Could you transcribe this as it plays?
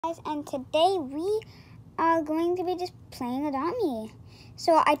Guys, and today we are going to be just playing Adopt Me.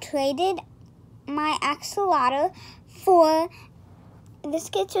 So I traded my axolotl for this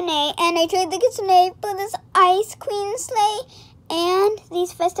kitsune, and I traded the kitsune for this ice queen sleigh and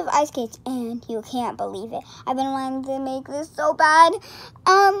these festive ice skates, and you can't believe it. I've been wanting to make this so bad.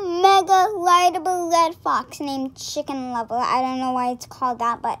 Mega lightable red fox named Chicken Lover. I don't know why it's called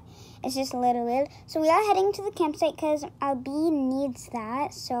that, but it's just a little weird. So we are heading to the campsite because our bee needs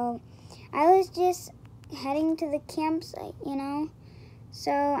that. So I was just heading to the campsite,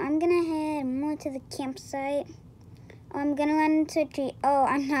 So I'm going to head more to the campsite. I'm going to run into a tree. Oh,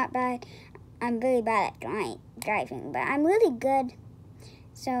 I'm not bad. I'm really bad at driving, but I'm really good.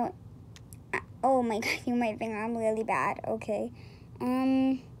 So, oh my God, you might think I'm really bad. Okay.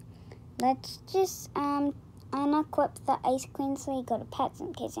 Let's just, unequip the ice queen sleigh, go to pets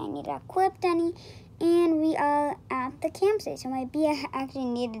in case I need to equip any, and we are at the campsite. So my bee actually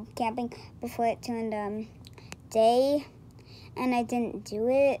needed camping before it turned day, and I didn't do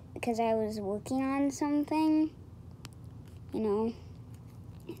it because I was working on something,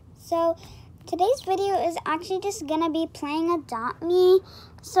 So today's video is actually just gonna be playing Adopt Me.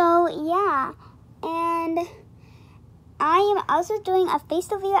 So yeah, and I am also doing a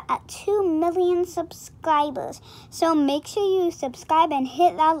face reveal at 2 million subscribers. So make sure you subscribe and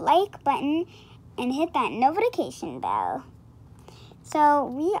hit that like button and hit that notification bell. So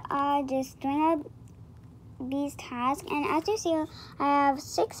we are just doing these tasks, and as you see, I have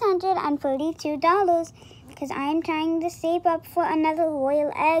 $632 because I am trying to save up for another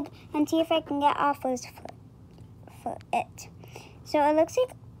royal egg and see if I can get offers for it. So it looks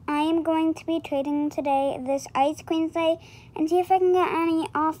like I am going to be trading today this ice queen sleigh and see if I can get any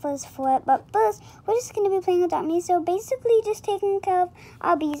offers for it. But first, we're just going to be playing Adopt Me. So basically just taking care of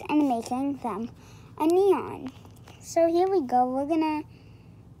our bees and making them a neon. So here we go. We're gonna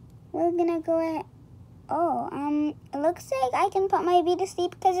go ahead. Oh, it looks like I can put my bee to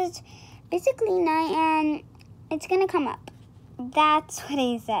sleep because it's basically night and it's gonna come up. That's what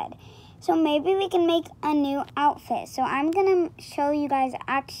he said. So maybe we can make a new outfit. So I'm gonna show you guys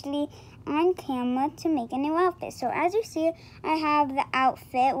actually on camera to make a new outfit. So as you see, I have the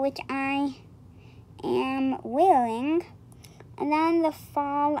outfit which I am wearing, and then the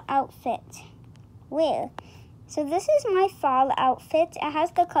fall outfit. So this is my fall outfit. It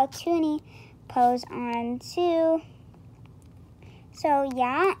has the cartoony pose on too. So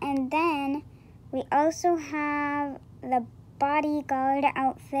yeah, and then we also have the bodyguard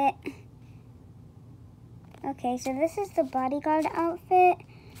outfit. Okay, so this is the bodyguard outfit.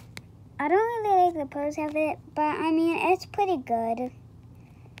 I don't really like the pose of it, but I mean, it's pretty good.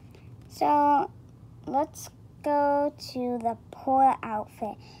 So let's go to the poor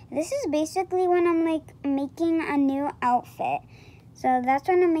outfit. This is basically when I'm like making a new outfit. So that's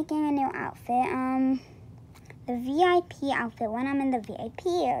when I'm making a new outfit. The VIP outfit when I'm in the VIP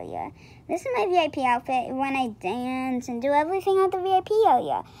area. This is my VIP outfit when I dance and do everything at the VIP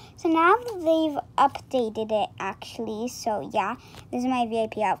area. So now they've updated it actually. So yeah, this is my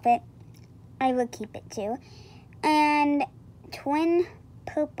VIP outfit. I will keep it too. And twin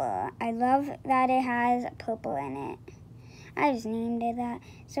purple. I love that it has purple in it. I just named it that.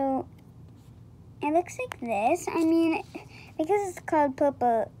 So it looks like this. I mean, because it's called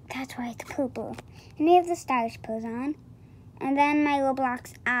purple, that's why it's purple. And we have the stylish pose on. And then my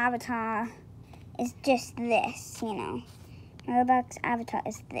Roblox avatar is just this, My Roblox avatar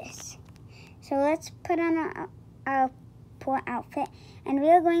is this. So let's put on our poor outfit. And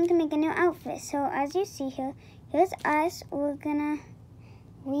we are going to make a new outfit. So as you see here, here's us. We are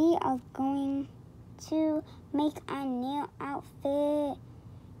going to make a new outfit.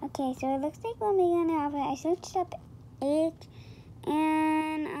 Okay, so it looks like we're making a new outfit. I searched up it,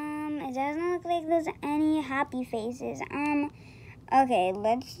 and it doesn't look like there's any happy faces. Okay,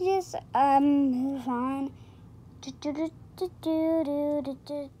 let's just move on.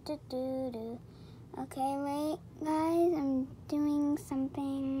 Okay, wait, guys, I'm doing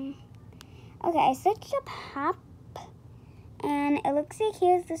something. Okay, I searched up hap, and it looks like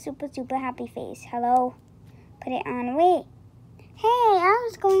here's the super happy face. Hello, put it on. Wait. Hey, I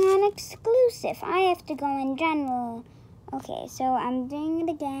was going on exclusive. I have to go in general. Okay, so I'm doing it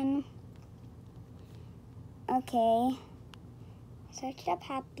again. Okay. Search up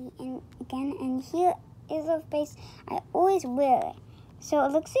happy again, and here is a face I always wear. So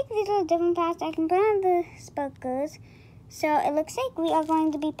it looks like these are different paths. I can put on the sparklers. So it looks like we are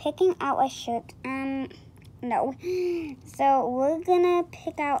going to be picking out a shirt. No. So we're gonna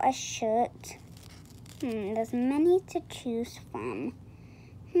pick out a shirt. There's many to choose from.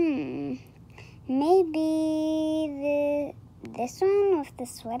 Maybe this one with the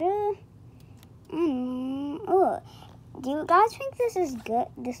sweater. Oh, do you guys think this is good?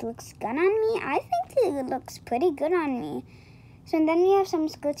 This looks good on me? I think it looks pretty good on me. So then we have some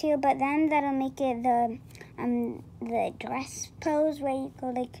skirts here, but then that'll make it the dress pose where you go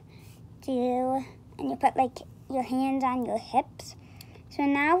like do, and you put like your hands on your hips. So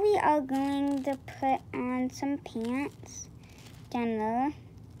now we are going to put on some pants down there.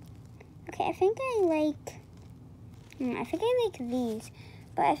 Okay, I think I like these,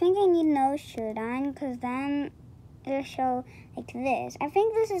 but I think I need no shirt on because then it'll show like this. I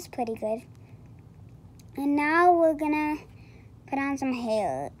think this is pretty good. And now we're gonna put on some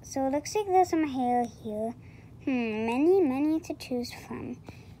hair. So it looks like there's some hair here. Many to choose from.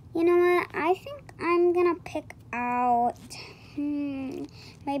 You know what? I think I'm gonna pick out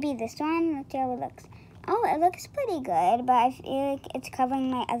maybe this one. Let's see how it looks. Oh, it looks pretty good, but I feel like it's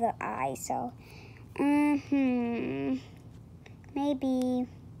covering my other eye, so maybe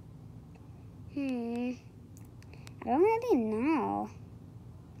I don't really know.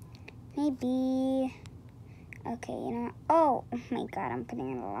 Maybe okay, you know, oh my god, I'm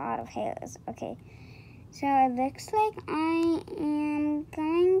putting in a lot of hairs. Okay, so it looks like I am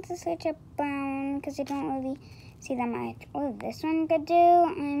going to switch up brown because I don't really see that much. Oh, this one could do.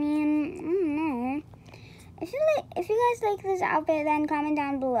 I mean, I don't know. If you guys like this outfit, then comment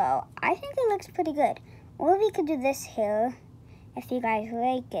down below. I think it looks pretty good. Or we could do this hair if you guys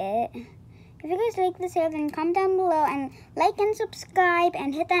like it. If you guys like this hair, then comment down below and like and subscribe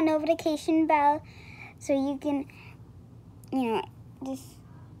and hit that notification bell so you can, you know, just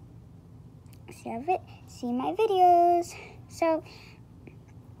see my videos. So,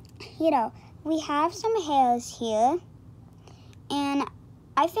 you know, we have some hairs here, and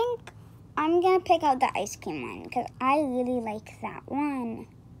I think I'm gonna pick out the ice cream one because I really like that one.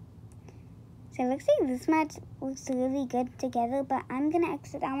 So it looks like this match looks really good together, but I'm gonna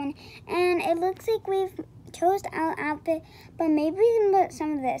exit that one. And it looks like we've chose our outfit, but maybe we can put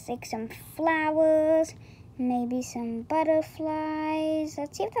some of this, like some flowers, maybe some butterflies.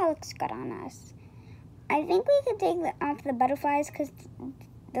 Let's see if that looks good on us. I think we could take off the butterflies because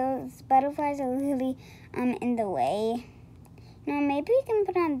those butterflies are really in the way. Now maybe we can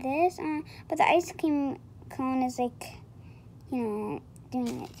put on this, but the ice cream cone is like, you know,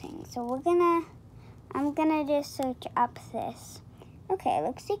 doing its thing. So I'm gonna just search up this. Okay,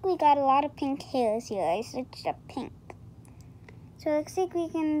 looks like we got a lot of pink hairs here. I searched up pink. So it looks like we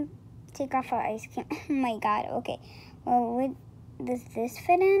can take off our ice cream. Oh my god, okay. Well, does this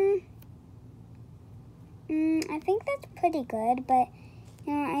fit in? I think that's pretty good, but,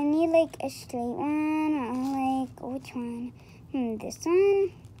 you know, I need like a straight one, or like, which one? This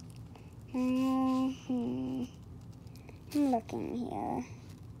one? I'm looking here.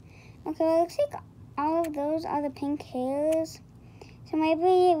 Okay, well, it looks like all of those are the pink hairs. So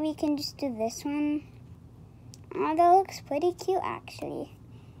maybe we can just do this one. Oh, that looks pretty cute, actually.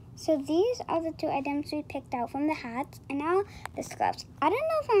 So these are the two items we picked out from the hats. And now the scarves. I don't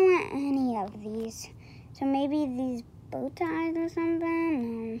know if I want any of these. So maybe these bow ties or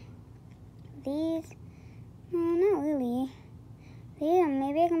something. No. These? No, not really. Yeah,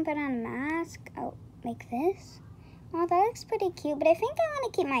 maybe I can put on a mask. Oh, like this. Oh, that looks pretty cute, but I think I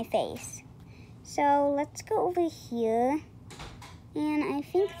want to keep my face. So let's go over here. And I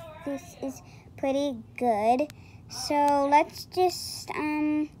think this is pretty good. So let's just,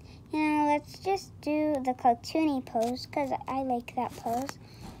 you know, let's just do the cartoony pose because I like that pose.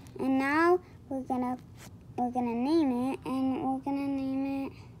 And now we're gonna name it, and we're gonna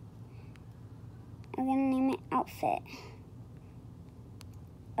name it outfit.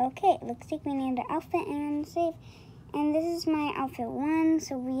 Okay, looks like we named the outfit and save. And this is my outfit 1,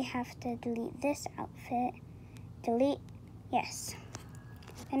 so we have to delete this outfit. Delete, yes.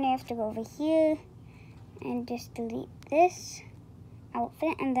 Then we have to go over here and just delete this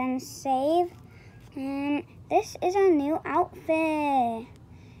outfit and then save. And this is our new outfit.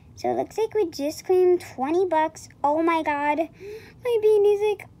 So it looks like we just claimed 20 bucks. Oh my god, my beanie's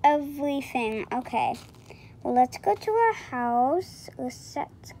like everything. Okay. Well, let's go to our house. Let's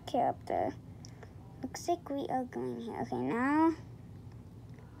set character. Looks like we are going here. Okay, now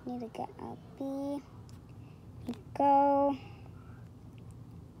we need to get our B. We go.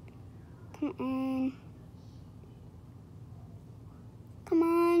 Come on. Come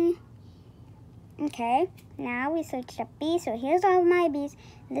on. Okay, now we searched up B. So here's all of my B's.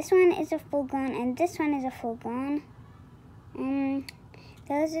 This one is a full grown and this one is a full grown.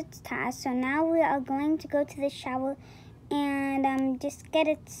 There's its task. So now we are going to go to the shower and just get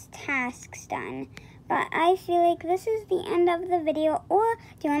its tasks done. But I feel like this is the end of the video, or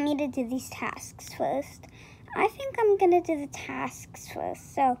do you want me to do these tasks first? I think I'm gonna do the tasks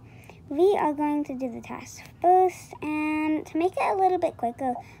first. So we are going to do the tasks first, and to make it a little bit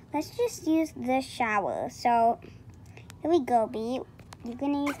quicker, let's just use the shower. So here we go, B. You're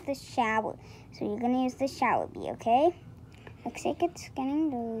gonna use the shower. So you're gonna use the shower, B, okay? Looks like it's getting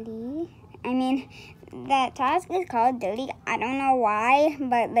dirty. I mean, that task is called dirty. I don't know why,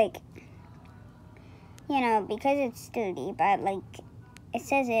 but like, you know, because it's dirty, but like, it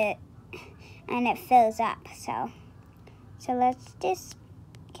says it and it fills up. So let's just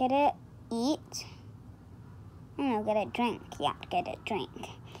get it, eat. I don't know, get a drink. Yeah, get a drink.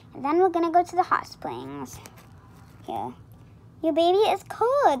 And then we're gonna go to the hot springs. Here. Your baby is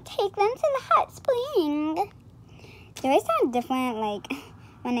cold. Take them to the hot spring. Do I sound different, like,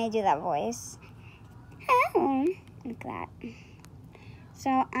 when I do that voice? Oh, like that. So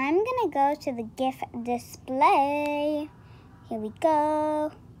I'm gonna go to the gift display. Here we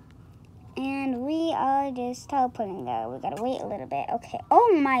go. And we are just teleporting there. We gotta wait a little bit. Okay.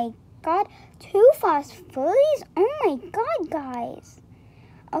 Oh my god. 2 fast furries? Oh my god, guys.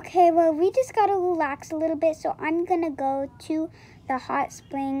 Okay, well, we just gotta relax a little bit. So I'm gonna go to the hot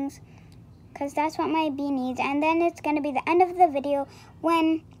springs, because that's what my bee needs. And then it's gonna be the end of the video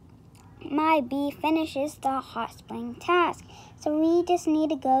when my bee finishes the hot spring task. So we just need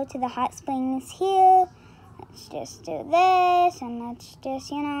to go to the hot springs here. Let's just do this, and let's just,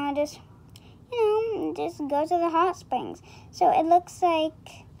 just go to the hot springs. So it looks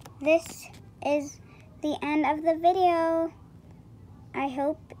like this is the end of the video. I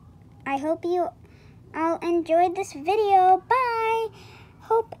hope you all enjoyed this video. Bye.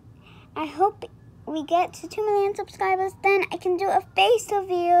 I hope we get to 2 million subscribers, then I can do a face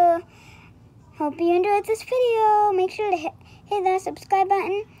reveal. Hope you enjoyed this video. Make sure to hit that subscribe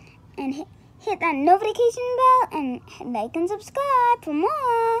button and hit that notification bell and like and subscribe for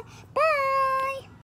more. Bye.